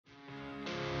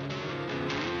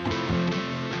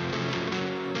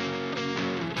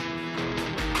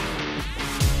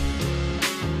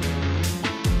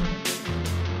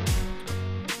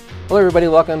Hello everybody,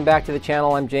 welcome back to the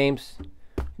channel. I'm James,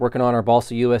 working on our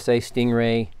Balsa USA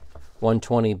Stingray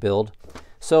 120 build.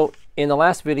 So in the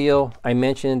last video, I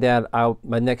mentioned that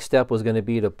my next step was going to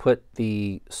be to put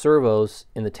the servos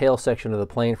in the tail section of the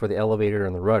plane for the elevator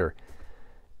and the rudder.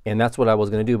 And that's what I was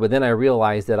going to do. But then I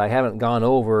realized that I haven't gone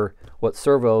over what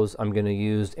servos I'm going to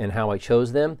use and how I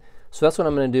chose them. So that's what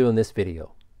I'm going to do in this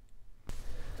video.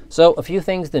 So a few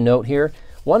things to note here.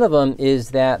 One of them is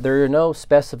that there are no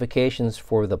specifications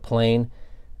for the plane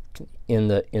in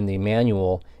the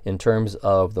manual in terms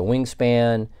of the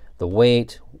wingspan, the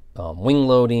weight, wing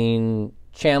loading,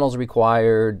 channels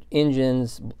required,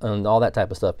 engines, and all that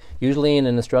type of stuff. Usually in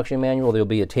an instruction manual there'll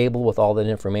be a table with all that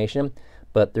information,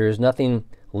 but there's nothing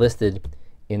listed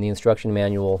in the instruction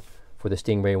manual for the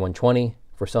Stingray 120.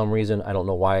 For some reason, I don't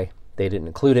know why they didn't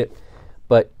include it,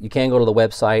 but you can go to the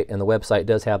website, and the website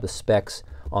does have the specs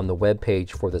on the web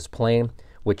page for this plane,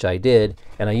 which I did,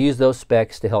 and I used those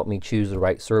specs to help me choose the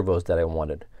right servos that I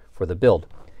wanted for the build.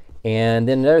 And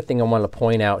then another thing I want to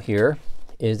point out here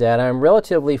is that I'm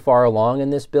relatively far along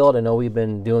in this build. I know we've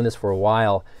been doing this for a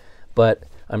while, but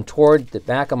I'm toward the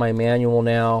back of my manual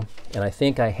now, and I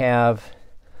think I have,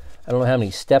 I don't know how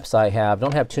many steps I have. I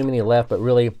don't have too many left, but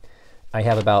really I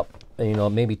have about,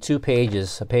 maybe 2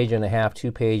 pages, a page and a half,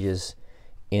 2 pages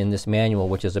in this manual,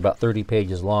 which is about 30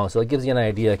 pages long. So it gives you an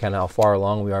idea kind of how far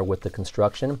along we are with the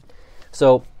construction.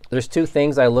 So there's 2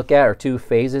 things I look at, or 2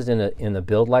 phases in a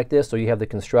build like this. So you have the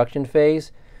construction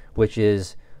phase, which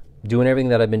is doing everything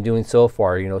that I've been doing so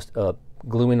far,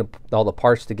 gluing all the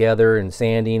parts together and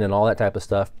sanding and all that type of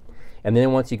stuff. And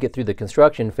then once you get through the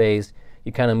construction phase,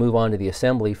 you kind of move on to the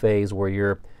assembly phase, where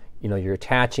you're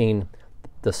attaching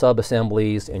the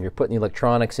sub-assemblies and you're putting the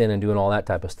electronics in and doing all that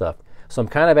type of stuff. So I'm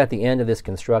kind of at the end of this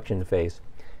construction phase.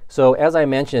 So as I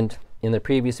mentioned in the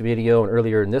previous video and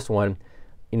earlier in this one,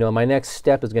 my next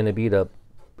step is going to be to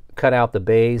cut out the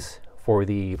bays for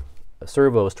the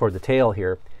servos toward the tail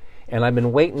here. And I've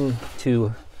been waiting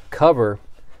to cover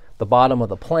the bottom of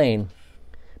the plane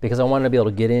because I want to be able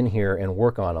to get in here and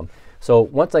work on them. So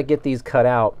once I get these cut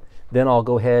out, then I'll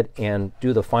go ahead and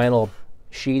do the final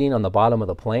sheeting on the bottom of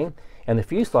the plane, and the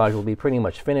fuselage will be pretty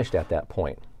much finished at that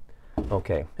point.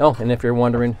 Okay. Oh, and if you're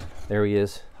wondering, there he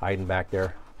is, hiding back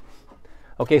there.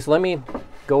 Okay, so let me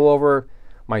go over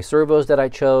my servos that I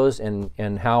chose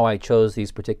and how I chose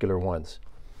these particular ones.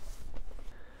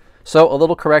 So a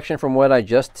little correction from what I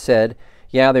just said.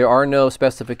 Yeah, there are no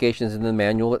specifications in the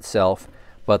manual itself,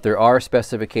 but there are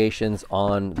specifications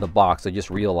on the box. I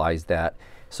just realized that.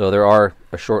 So there are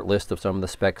a short list of some of the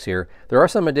specs here. There are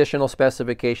some additional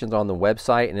specifications on the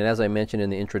website, and as I mentioned in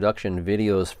the introduction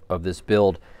videos of this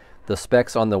build, the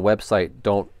specs on the website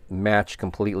don't match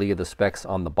completely the specs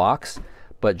on the box,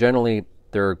 but generally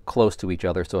they're close to each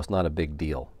other, so it's not a big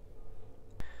deal.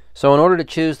 So in order to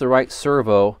choose the right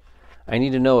servo, I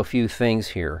need to know a few things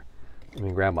here. Let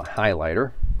me grab my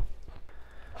highlighter.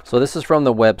 So this is from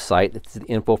the website. It's the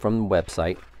info from the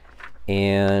website,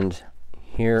 and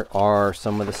here are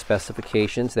some of the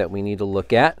specifications that we need to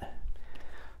look at.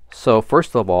 So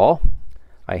first of all,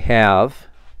 I have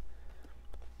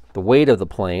the weight of the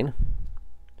plane,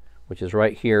 which is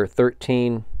right here,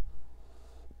 13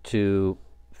 to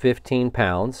 15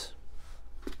 pounds.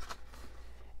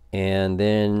 And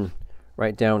then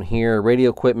right down here, radio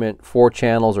equipment, 4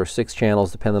 channels or 6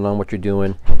 channels, depending on what you're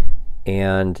doing.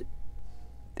 And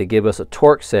they give us a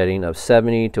torque setting of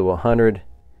 70 to 100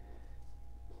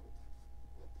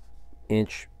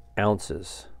 inch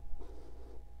ounces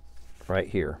right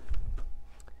here.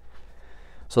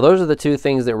 So those are the 2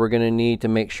 things that we're going to need to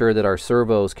make sure that our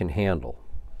servos can handle.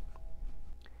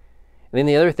 And then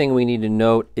the other thing we need to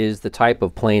note is the type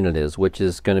of plane it is, which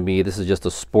is going to be, this is just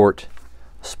a sport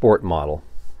model,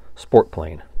 sport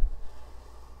plane.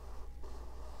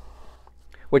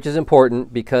 Which is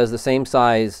important because the same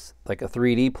size, like a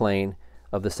 3D plane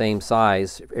of the same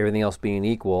size, everything else being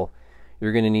equal,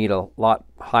 you're going to need a lot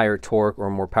higher torque or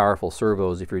more powerful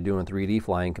servos if you're doing 3D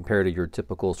flying compared to your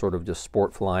typical sort of just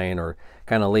sport flying or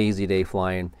kind of lazy day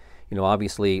flying.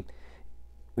 Obviously,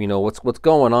 what's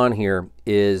going on here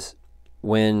is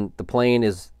when the plane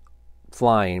is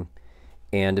flying,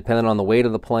 and depending on the weight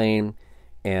of the plane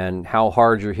and how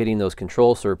hard you're hitting those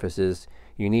control surfaces,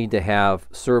 you need to have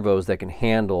servos that can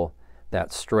handle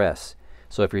that stress.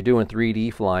 So if you're doing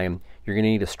 3D flying, you're going to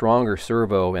need a stronger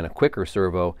servo and a quicker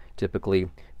servo typically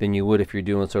than you would if you're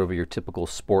doing sort of your typical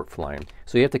sport flying.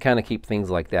 So you have to kind of keep things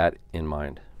like that in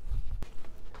mind.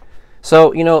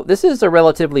 So, this is a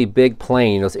relatively big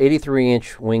plane. It's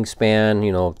 83-inch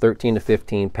wingspan, 13 to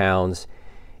 15 pounds.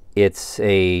 It's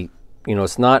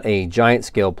it's not a giant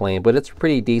scale plane, but it's a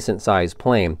pretty decent sized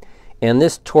plane. And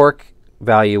this torque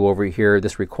value over here,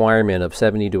 this requirement of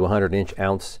 70 to 100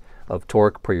 inch-ounce of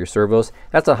torque per your servos,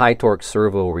 that's a high torque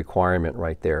servo requirement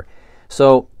right there.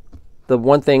 So the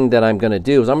one thing that I'm going to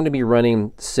do is I'm going to be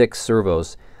running 6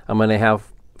 servos. I'm going to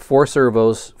have 4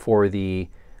 servos for the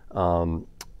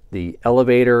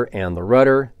elevator and the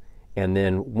rudder, and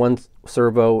then 1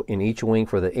 servo in each wing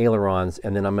for the ailerons,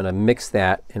 and then I'm going to mix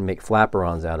that and make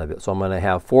flaperons out of it. So I'm going to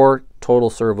have 4 total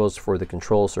servos for the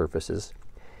control surfaces.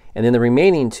 And then the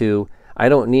remaining 2, I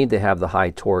don't need to have the high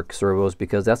torque servos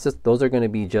because those are going to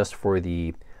be just for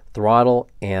the throttle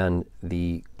and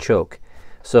the choke.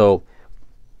 So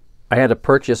I had to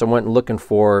purchase, I went looking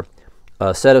for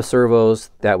a set of servos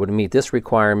that would meet this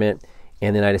requirement,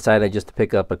 and then I decided just to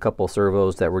pick up a couple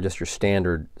servos that were just your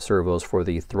standard servos for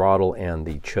the throttle and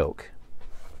the choke.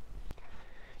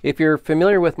 If you're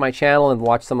familiar with my channel and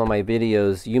watch some of my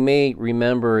videos, you may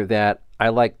remember that I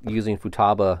like using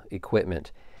Futaba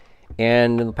equipment.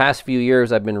 And in the past few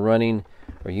years I've been running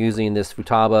or using this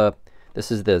Futaba.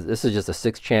 This is just a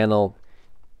 6-channel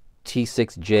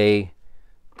T6J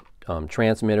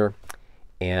transmitter.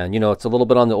 And, you know, it's a little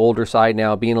bit on the older side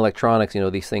now. Being electronics, you know,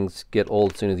 these things get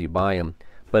old as soon as you buy them.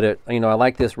 But, you know, I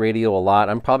like this radio a lot.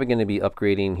 I'm probably going to be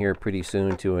upgrading here pretty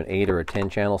soon to an 8 or a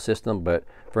 10-channel system. But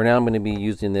for now, I'm going to be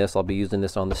using this. I'll be using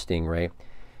this on the Stingray.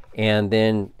 And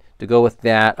then to go with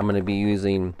that, I'm going to be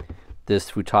using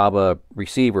this Futaba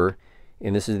receiver.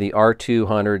 And this is the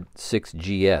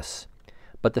R2006GS.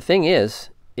 But the thing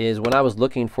is when I was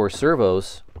looking for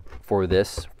servos for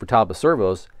this, Futaba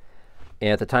servos,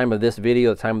 and at the time of this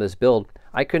video, at the time of this build,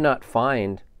 I could not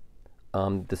find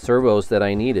the servos that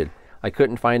I needed. I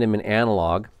couldn't find them in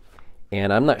analog,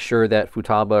 and I'm not sure that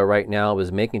Futaba right now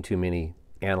is making too many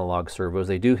analog servos.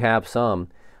 They do have some,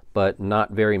 but not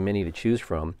very many to choose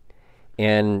from.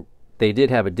 And they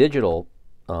did have a digital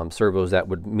servos that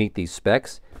would meet these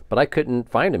specs, but I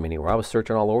couldn't find them anywhere. I was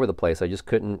searching all over the place. I just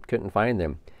couldn't find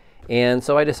them. And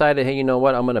so I decided, hey, you know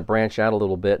what? I'm going to branch out a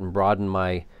little bit and broaden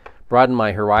my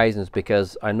horizons,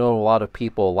 because I know a lot of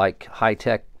people like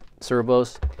high-tech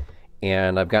servos,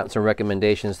 and I've gotten some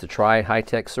recommendations to try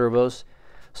high-tech servos.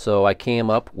 So I came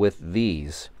up with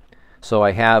these. So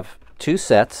I have 2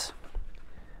 sets.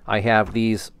 I have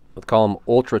these, let's call them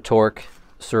ultra torque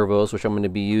servos, which I'm going to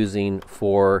be using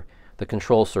for the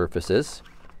control surfaces.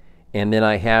 And then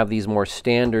I have these more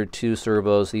standard 2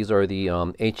 servos. These are the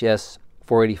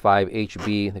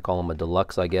HS-485HB. They call them a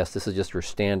deluxe, I guess. This is just your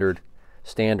standard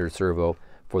servo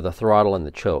for the throttle and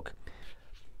the choke.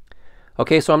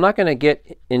 Okay, so I'm not going to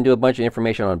get into a bunch of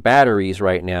information on batteries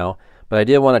right now, but I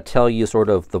did want to tell you sort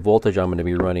of the voltage I'm going to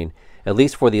be running, at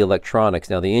least for the electronics.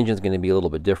 Now the engine's going to be a little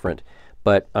bit different,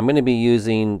 but I'm going to be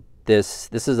using this.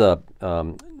 This is a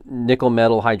nickel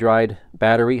metal hydride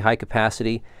battery, high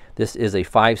capacity. This is a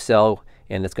 5-cell,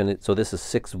 and so this is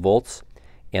 6 volts,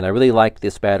 and I really like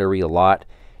this battery a lot.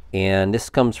 And this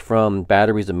comes from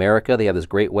Batteries America. They have this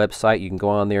great website. You can go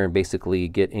on there and basically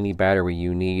get any battery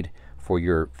you need for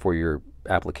your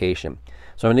application.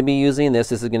 So I'm going to be using this.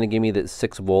 This is going to give me the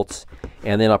 6 volts.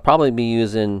 And then I'll probably be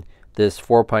using this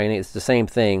 4.8. It's the same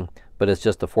thing, but it's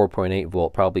just a 4.8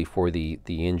 volt, probably for the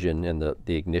engine and the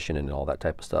ignition and all that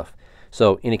type of stuff.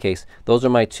 So in any case, those are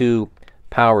my 2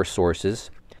 power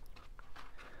sources.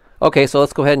 Okay, so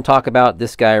let's go ahead and talk about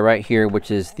this guy right here, which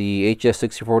is the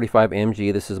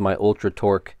HS-645MG. This is my ultra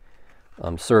torque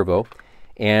servo.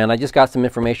 And I just got some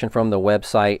information from the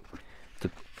website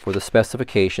for the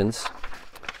specifications.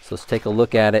 So let's take a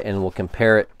look at it and we'll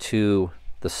compare it to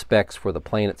the specs for the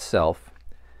plane itself.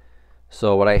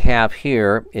 So what I have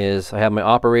here is I have my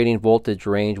operating voltage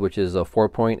range, which is a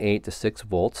 4.8 to 6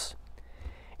 volts.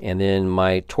 And then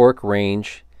my torque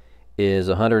range is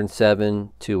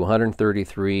 107 to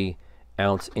 133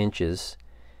 ounce inches,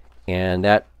 and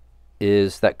that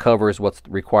covers what's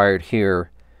required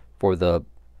here for the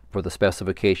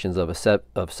specifications of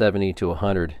 70 to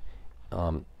 100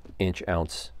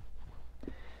 inch-ounce.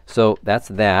 So that's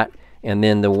that. And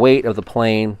then the weight of the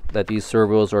plane that these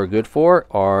servos are good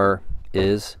for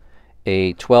is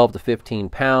a 12 to 15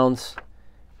 pounds,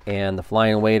 and the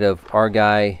flying weight of our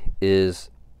guy is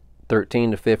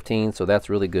 13 to 15, so that's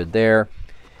really good there.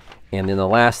 And then the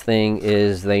last thing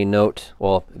is they note,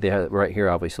 well, they have it right here,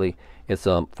 obviously, it's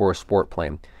for a sport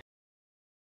plane.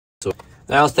 So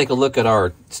now let's take a look at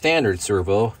our standard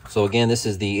servo. So again, this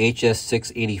is the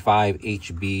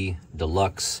HS-685HB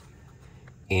Deluxe,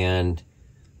 and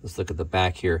let's look at the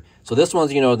back here. So this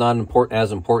one's, you know, not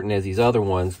as important as these other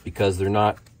ones, because they're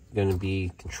not going to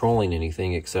be controlling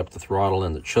anything except the throttle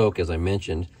and the choke, as I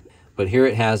mentioned. But here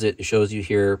it has it shows you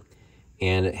here,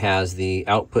 and it has the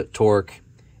output torque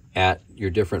at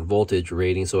your different voltage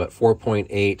rating. So at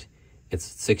 4.8 it's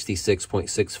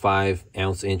 66.65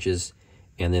 ounce inches,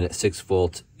 and then at 6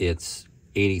 volts, it's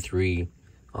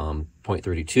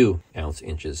 83.32 ounce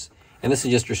inches. And this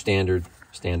is just your standard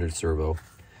servo.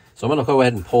 So I'm going to go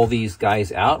ahead and pull these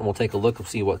guys out, and we'll take a look and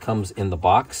see what comes in the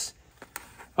box.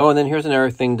 Oh, and then here's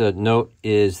another thing to note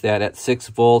is that at 6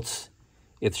 volts,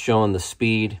 it's showing the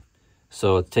speed.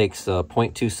 So it takes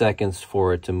 0.2 seconds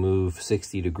for it to move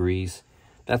 60 degrees.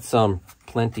 That's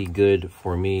plenty good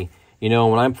for me. You know,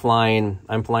 when I'm flying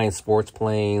sports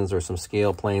planes or some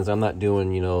scale planes. I'm not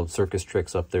doing, you know, circus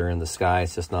tricks up there in the sky.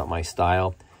 It's just not my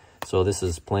style. So this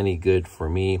is plenty good for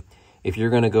me. If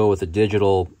you're going to go with a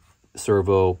digital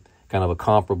servo, kind of a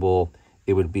comparable,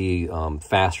 it would be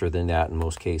faster than that in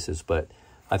most cases. But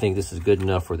I think this is good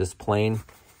enough for this plane.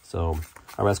 So, all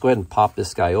right, let's go ahead and pop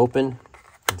this guy open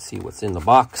and see what's in the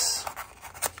box.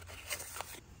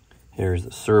 Here's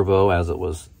the servo as it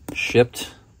was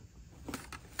shipped.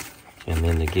 And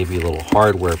then they give you a little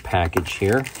hardware package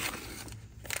here.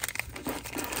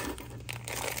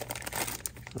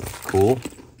 That's cool.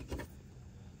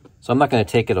 So I'm not going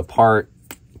to take it apart,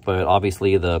 but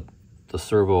obviously the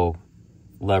servo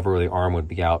lever or the arm would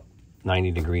be out 90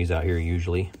 degrees out here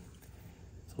usually.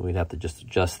 So we'd have to just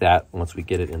adjust that once we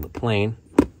get it in the plane.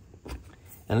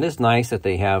 And it is nice that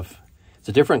they have, it's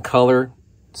a different color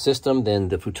system than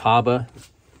the Futaba.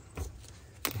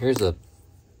 Here's a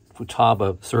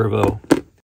Futaba servo.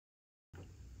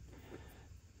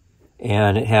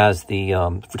 And it has the,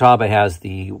 Futaba has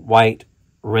the white,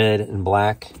 red, and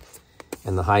black.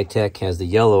 And the HiTec has the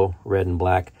yellow, red, and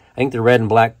black. I think the red and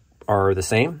black are the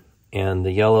same. And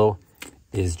the yellow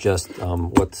is just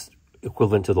what's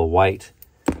equivalent to the white.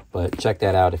 But check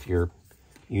that out if you're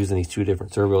using these two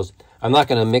different servos. I'm not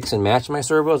going to mix and match my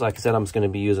servos. Like I said, I'm just going to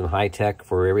be using HiTec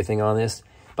for everything on this.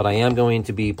 But I am going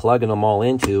to be plugging them all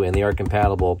into, and they are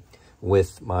compatible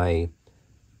with my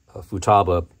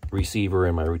Futaba receiver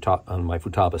and my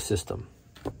Futaba system.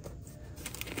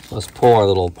 Let's pull our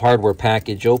little hardware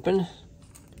package open.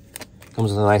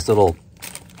 Comes with a nice little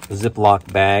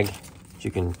Ziploc bag that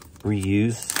you can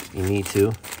reuse if you need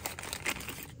to.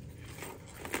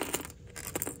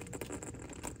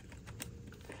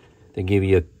 They give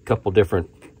you a couple different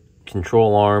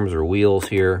control arms or wheels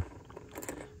here.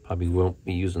 Probably won't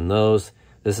be using those.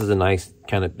 This is a nice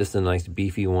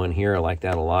beefy one here. I like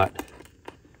that a lot.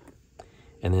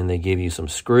 And then they give you some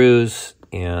screws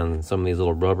and some of these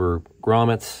little rubber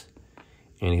grommets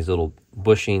and these little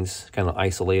bushings, kind of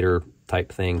isolator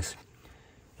type things.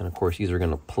 And of course, these are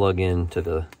going to plug into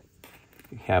the,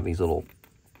 you have these little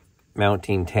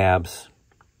mounting tabs.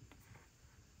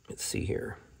 Let's see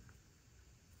here.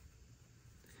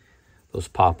 Those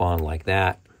pop on like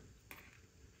that.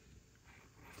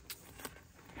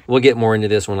 We'll get more into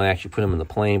this when I actually put them in the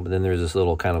plane, but then there's this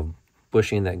little kind of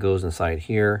bushing that goes inside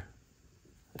here.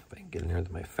 If I can get in there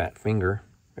with my fat finger.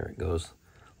 There it goes,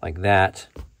 like that.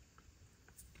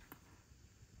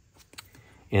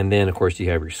 And then, of course, you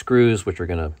have your screws, which are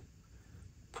going to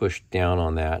push down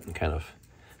on that and kind of...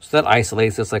 So that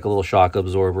isolates this like a little shock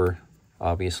absorber,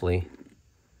 obviously.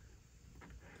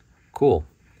 Cool.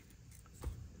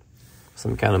 So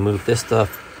I'm kind of move this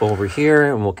stuff over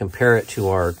here, and we'll compare it to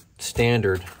our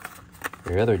standard,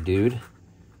 your other dude,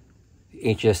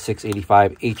 the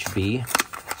HS-645HB.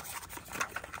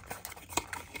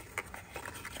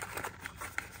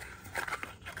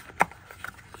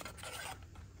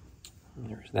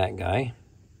 There's that guy.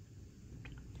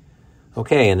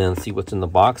 Okay, and then let's see what's in the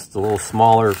box. It's a little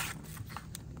smaller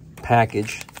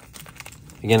package.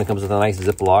 Again, it comes with a nice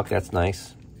Ziploc. That's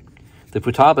nice. The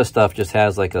Futaba stuff just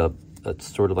has like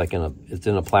it's sort of like it's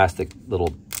in a plastic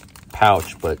little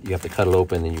pouch, but you have to cut it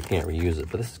open and you can't reuse it.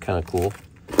 But this is kind of cool.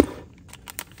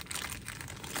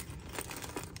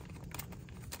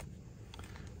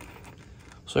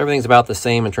 So everything's about the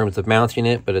same in terms of mounting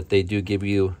it, but they do give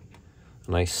you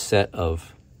a nice set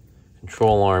of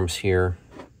control arms here.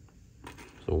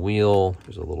 There's a wheel.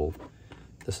 There's a little.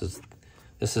 This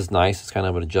is nice. It's kind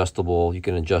of an adjustable. You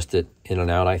can adjust it in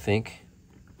and out, I think.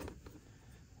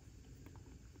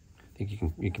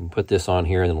 You can put this on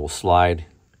here and it will slide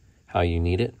how you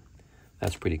need it.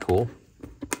 That's pretty cool.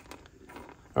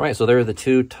 All right, so there are the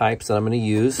two types that I'm going to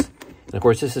use. And of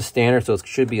course, this is standard, so it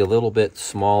should be a little bit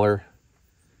smaller.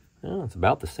 Oh, it's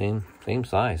about the same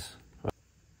size.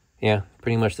 Yeah,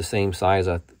 pretty much the same size.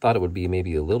 I thought it would be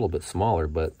maybe a little bit smaller,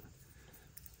 but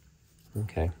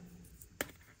okay.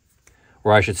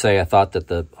 Or I should say, I thought that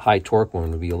the high torque one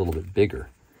would be a little bit bigger,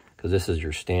 because this is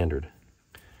your standard.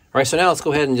 All right, so now let's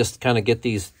go ahead and just kind of get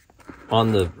these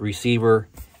on the receiver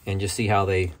and just see how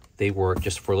they work,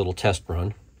 just for a little test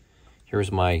run.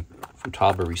 Here's my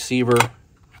Futaba receiver.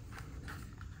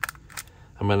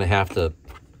 I'm going to have to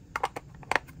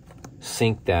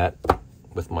sync that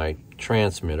with my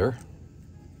transmitter.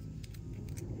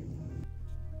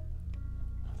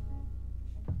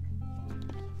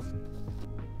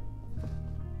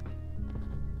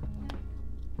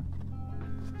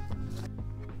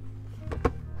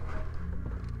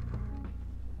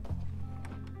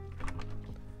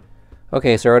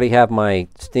 Okay, so I already have my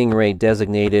Stingray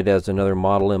designated as another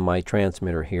model in my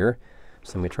transmitter here.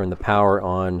 So let me turn the power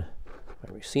on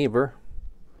my receiver.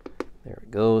 There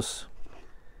it goes.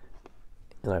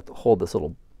 And I have to hold this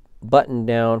little button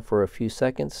down for a few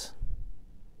seconds.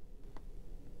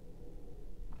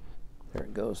 There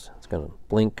it goes. It's going to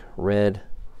blink red.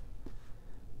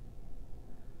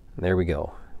 And there we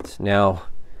go. It's now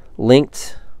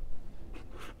linked.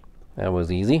 That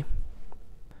was easy.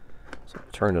 So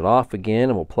turn it off again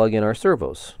and we'll plug in our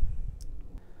servos.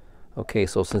 Okay,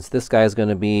 so since this guy is going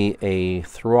to be a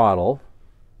throttle,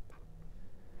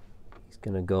 he's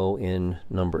going to go in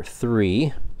number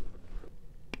 3.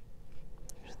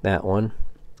 There's that one.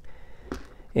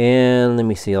 And let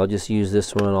me see, I'll just use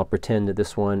this one. I'll pretend that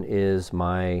this one is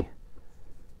my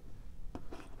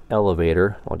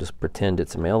elevator. I'll just pretend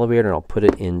it's my elevator and I'll put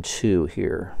it in 2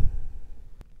 here.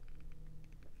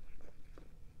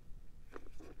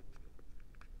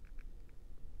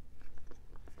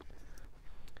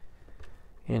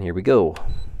 And here we go.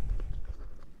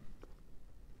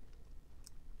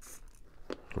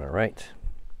 All right.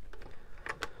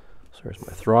 So there's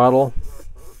my throttle.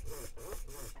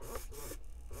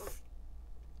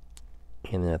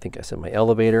 And then I think I said my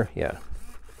elevator. Yeah.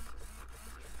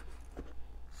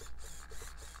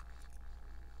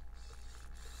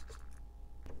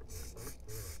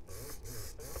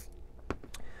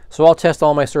 So I'll test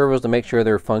all my servos to make sure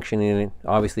they're functioning,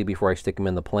 obviously, before I stick them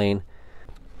in the plane.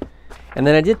 And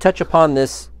then I did touch upon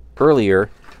this earlier,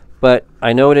 but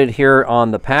I noted here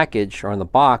on the package, or on the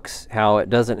box, how it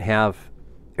doesn't have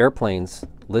airplanes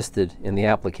listed in the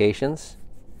applications.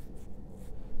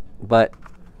 But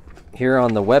here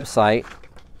on the website,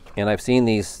 and I've seen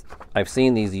these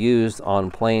used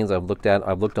on planes. I've looked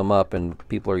them up, and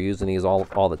people are using these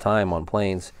all the time on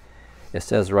planes. It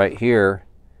says right here,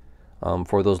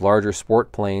 for those larger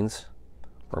sport planes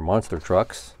or monster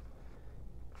trucks.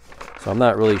 So I'm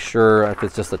not really sure if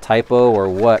it's just a typo or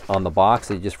what on the box.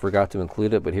 They just forgot to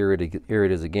include it, but here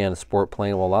it is again, a sport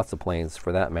plane. Well, lots of planes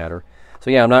for that matter. So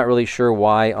yeah, I'm not really sure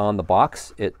why on the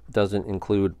box it doesn't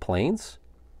include planes,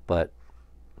 but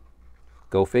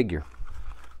go figure.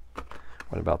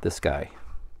 What about this guy?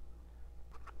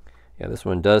 Yeah, this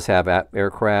one does have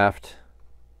aircraft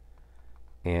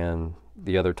and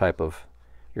the other type of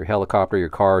your helicopter, your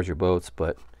cars, your boats,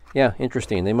 but yeah,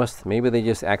 interesting. Maybe they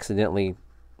just accidentally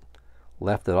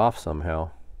left it off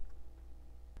somehow.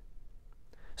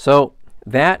 So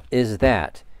that is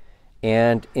that.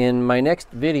 And in my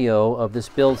next video of this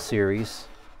build series,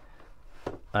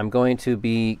 I'm going to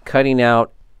be cutting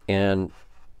out and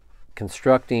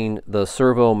constructing the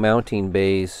servo mounting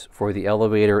bays for the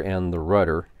elevator and the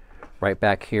rudder right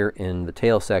back here in the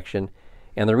tail section.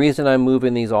 And the reason I'm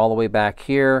moving these all the way back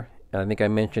here, and I think I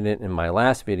mentioned it in my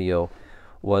last video,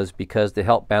 was because to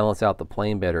help balance out the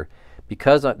plane better.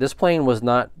 Because this plane was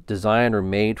not designed or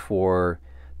made for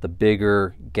the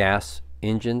bigger gas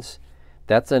engines,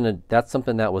 that's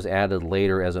something that was added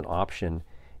later as an option,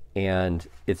 and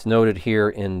it's noted here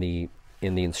in the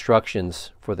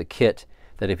instructions for the kit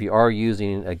that if you are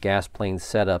using a gas plane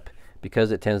setup,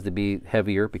 because it tends to be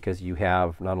heavier, because you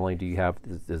have not only do you have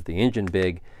is the engine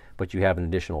big, but you have an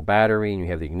additional battery and you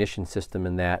have the ignition system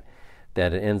in that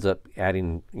it ends up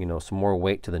adding some more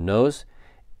weight to the nose.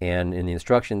 And in the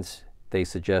instructions, they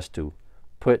suggest to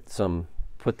put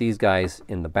these guys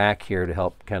in the back here to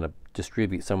help kind of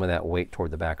distribute some of that weight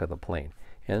toward the back of the plane.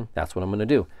 And that's what I'm going to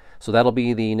do. So that'll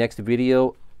be the next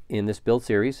video in this build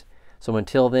series. So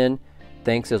until then,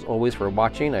 thanks as always for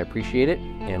watching. I appreciate it,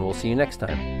 and we'll see you next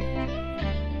time.